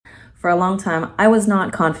For a long time, I was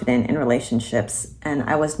not confident in relationships and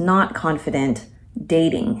I was not confident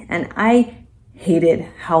dating, and I hated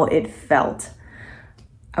how it felt.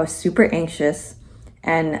 I was super anxious,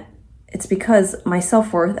 and it's because my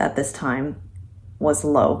self-worth at this time was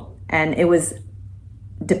low and it was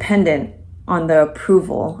dependent on the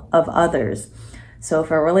approval of others. So if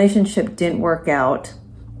a relationship didn't work out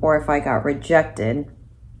or if I got rejected,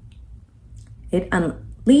 it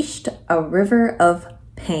unleashed a river of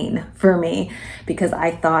pain for me because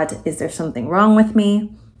I thought, is there something wrong with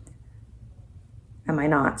me? Am I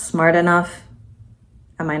not smart enough?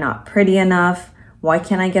 Am I not pretty enough? Why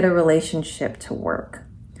can't I get a relationship to work?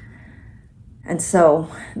 And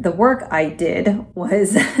so the work I did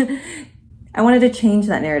was I wanted to change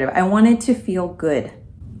that narrative. I wanted to feel good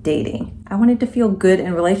dating. I wanted to feel good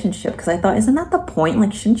in relationship because I thought, isn't that the point?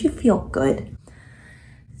 Like, shouldn't you feel good?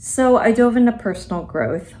 So I dove into personal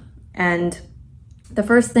growth, and the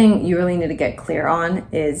first thing you really need to get clear on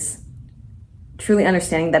is truly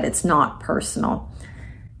understanding that it's not personal.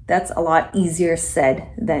 That's a lot easier said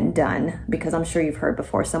than done, because I'm sure you've heard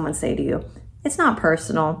before someone say to you, it's not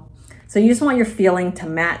personal. So you just want your feeling to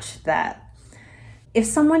match that. If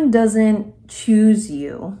someone doesn't choose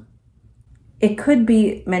you, it could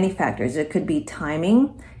be many factors. It could be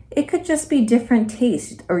timing. It could just be different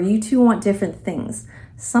taste, or you two want different things.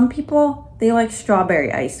 Some people, they like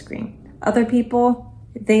strawberry ice cream. Other people,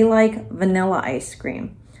 they like vanilla ice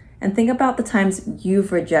cream. And think about the times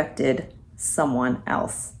you've rejected someone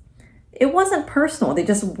else. It wasn't personal. They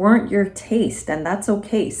just weren't your taste, and that's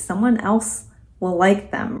okay. Someone else will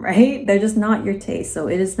like them, right? They're just not your taste, so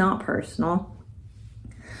it is not personal.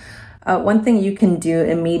 One thing you can do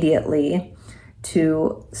immediately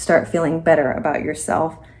to start feeling better about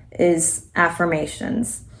yourself is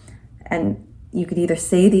affirmations. And you could either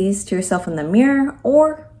say these to yourself in the mirror,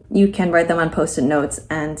 or you can write them on Post-it notes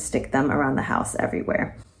and stick them around the house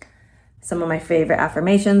everywhere. Some of my favorite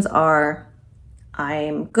affirmations are,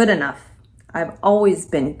 I'm good enough. I've always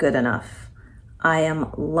been good enough. I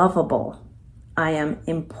am lovable. I am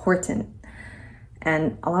important.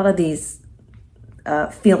 And a lot of these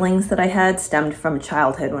feelings that I had stemmed from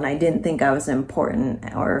childhood when I didn't think I was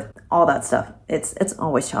important or all that stuff. It's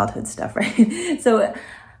always childhood stuff, right? So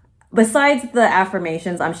besides the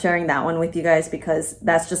affirmations, I'm sharing that one with you guys because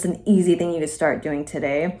that's just an easy thing you can start doing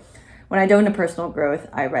today. When I dove into personal growth,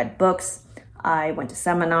 I read books, I went to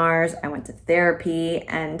seminars, I went to therapy,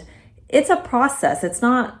 and it's a process. It's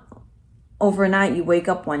not overnight you wake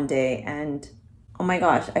up one day and, oh my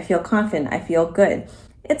gosh, I feel confident, I feel good.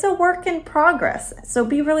 It's a work in progress. So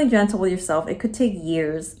be really gentle with yourself. It could take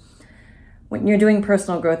years. When you're doing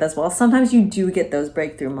personal growth as well, sometimes you do get those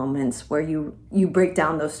breakthrough moments where you break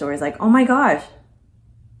down those stories like, oh my gosh,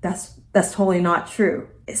 that's totally not true.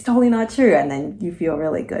 It's totally not true. And then you feel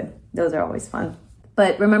really good. Those are always fun.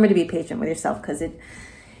 But remember to be patient with yourself because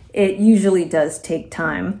it usually does take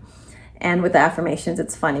time. And with the affirmations,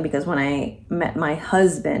 it's funny because when I met my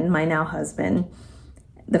husband, my now husband,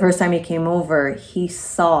 the first time he came over, he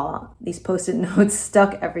saw these Post-it notes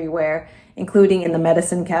stuck everywhere, including in the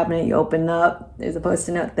medicine cabinet. You open up, there's a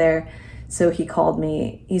Post-it note there. So he called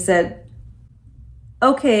me. He said,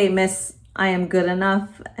 okay, miss, I am good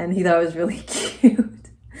enough. And he thought it was really cute.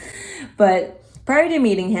 But prior to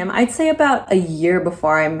meeting him, I'd say about a year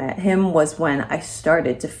before I met him was when I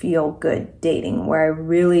started to feel good dating, where I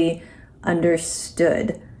really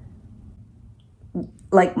understood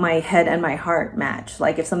like my head and my heart match.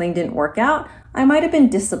 Like if something didn't work out, I might have been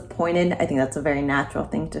disappointed. I think that's a very natural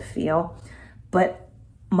thing to feel, but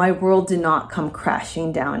my world did not come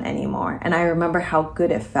crashing down anymore. And I remember how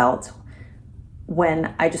good it felt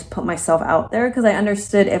when I just put myself out there, because I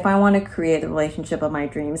understood if I want to create the relationship of my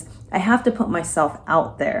dreams, I have to put myself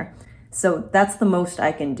out there. So that's the most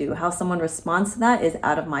I can do. How someone responds to that is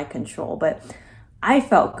out of my control. But I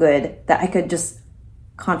felt good that I could just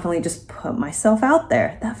confidently just put myself out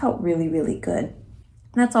there. That felt really, really good. And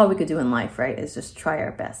that's all we could do in life, right? Is just try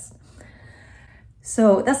our best.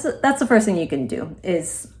 So that's the first thing you can do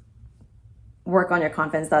is work on your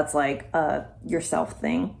confidence. That's like a yourself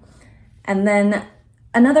thing. And then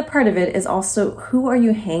another part of it is also, who are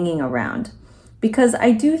you hanging around? Because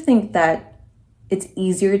I do think that it's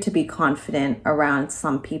easier to be confident around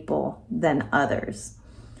some people than others.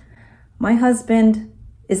 My husband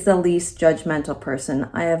is the least judgmental person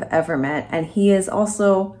I have ever met, and he is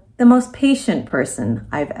also the most patient person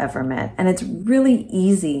I've ever met. And it's really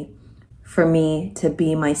easy for me to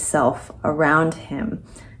be myself around him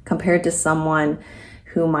compared to someone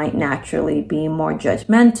who might naturally be more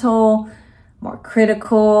judgmental, more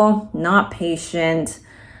critical, not patient,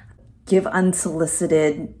 give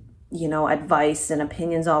unsolicited advice and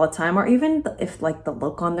opinions all the time, or even if like the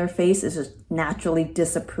look on their face is just naturally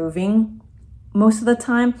disapproving most of the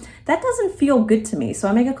time, that doesn't feel good to me. So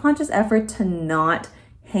I make a conscious effort to not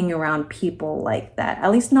hang around people like that,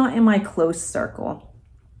 at least not in my close circle.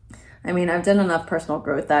 I mean, I've done enough personal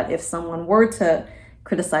growth that if someone were to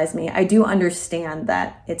criticize me, I do understand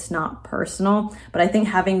that it's not personal, but I think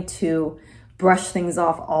having to brush things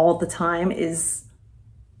off all the time is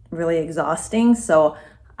really exhausting. So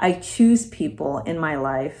I choose people in my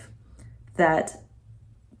life that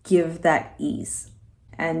give that ease.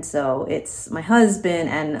 And so it's my husband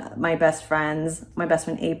and my best friend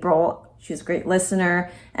April. She's a great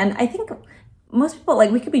listener. And I think most people,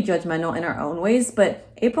 we could be judgmental in our own ways, but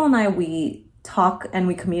April and I, we talk and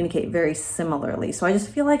we communicate very similarly. So I just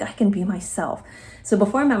feel like I can be myself. So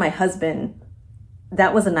before I met my husband,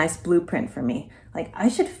 that was a nice blueprint for me. I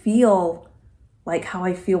should feel like how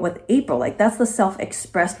I feel with April. That's the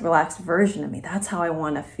self-expressed, relaxed version of me. That's how I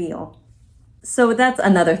want to feel. So that's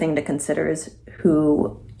another thing to consider, is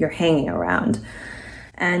who you're hanging around.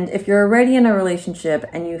 And if you're already in a relationship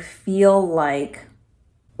and you feel like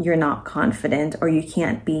you're not confident or you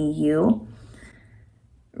can't be you,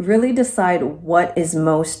 really decide what is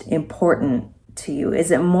most important to you.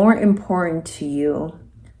 Is it more important to you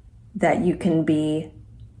that you can be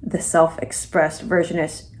the self-expressed version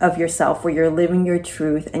of yourself where you're living your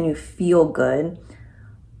truth and you feel good?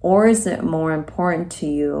 Or is it more important to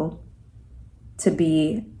you to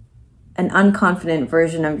be an unconfident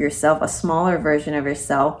version of yourself, a smaller version of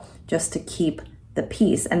yourself, just to keep the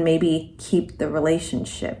peace and maybe keep the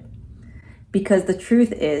relationship? Because the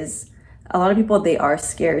truth is, a lot of people, they are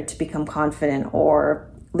scared to become confident or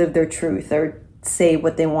live their truth or say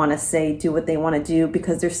what they want to say, do what they want to do,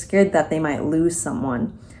 because they're scared that they might lose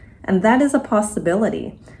someone. And that is a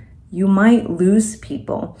possibility. You might lose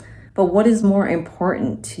people, but what is more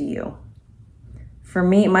important to you? For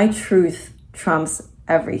me, my truth trumps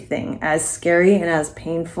everything. As scary and as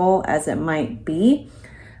painful as it might be,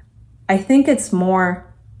 I think it's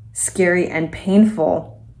more scary and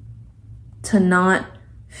painful to not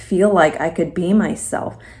feel like I could be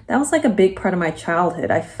myself. That was a big part of my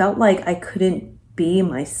childhood. I felt like I couldn't be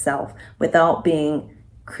myself without being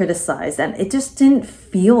criticized, and it just didn't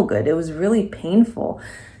feel good. It was really painful.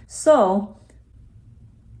 So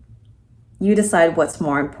you decide what's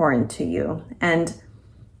more important to you. And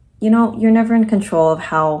you're never in control of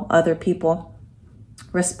how other people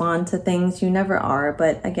respond to things. You never are.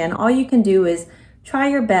 But again, all you can do is try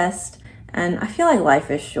your best. And I feel like life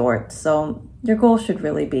is short, so your goal should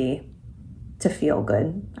really be to feel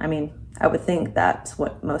good. I mean, I would think that's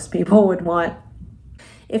what most people would want.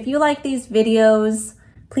 If you like these videos,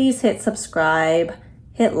 please hit subscribe,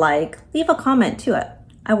 hit like, leave a comment too.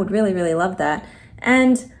 I would really, really love that.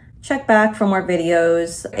 And check back for more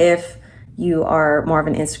videos if you are more of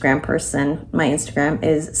an Instagram person. My Instagram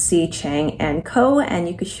is cchang&co, and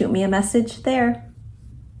you could shoot me a message there.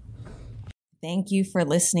 Thank you for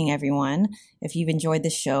listening, everyone. If you've enjoyed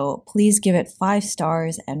the show, please give it 5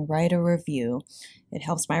 stars and write a review. It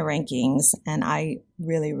helps my rankings, and I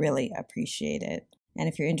really, really appreciate it. And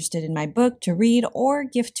if you're interested in my book to read or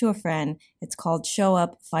gift to a friend, it's called Show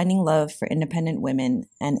Up: Finding Love for Independent Women,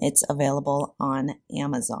 and it's available on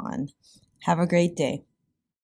Amazon. Have a great day.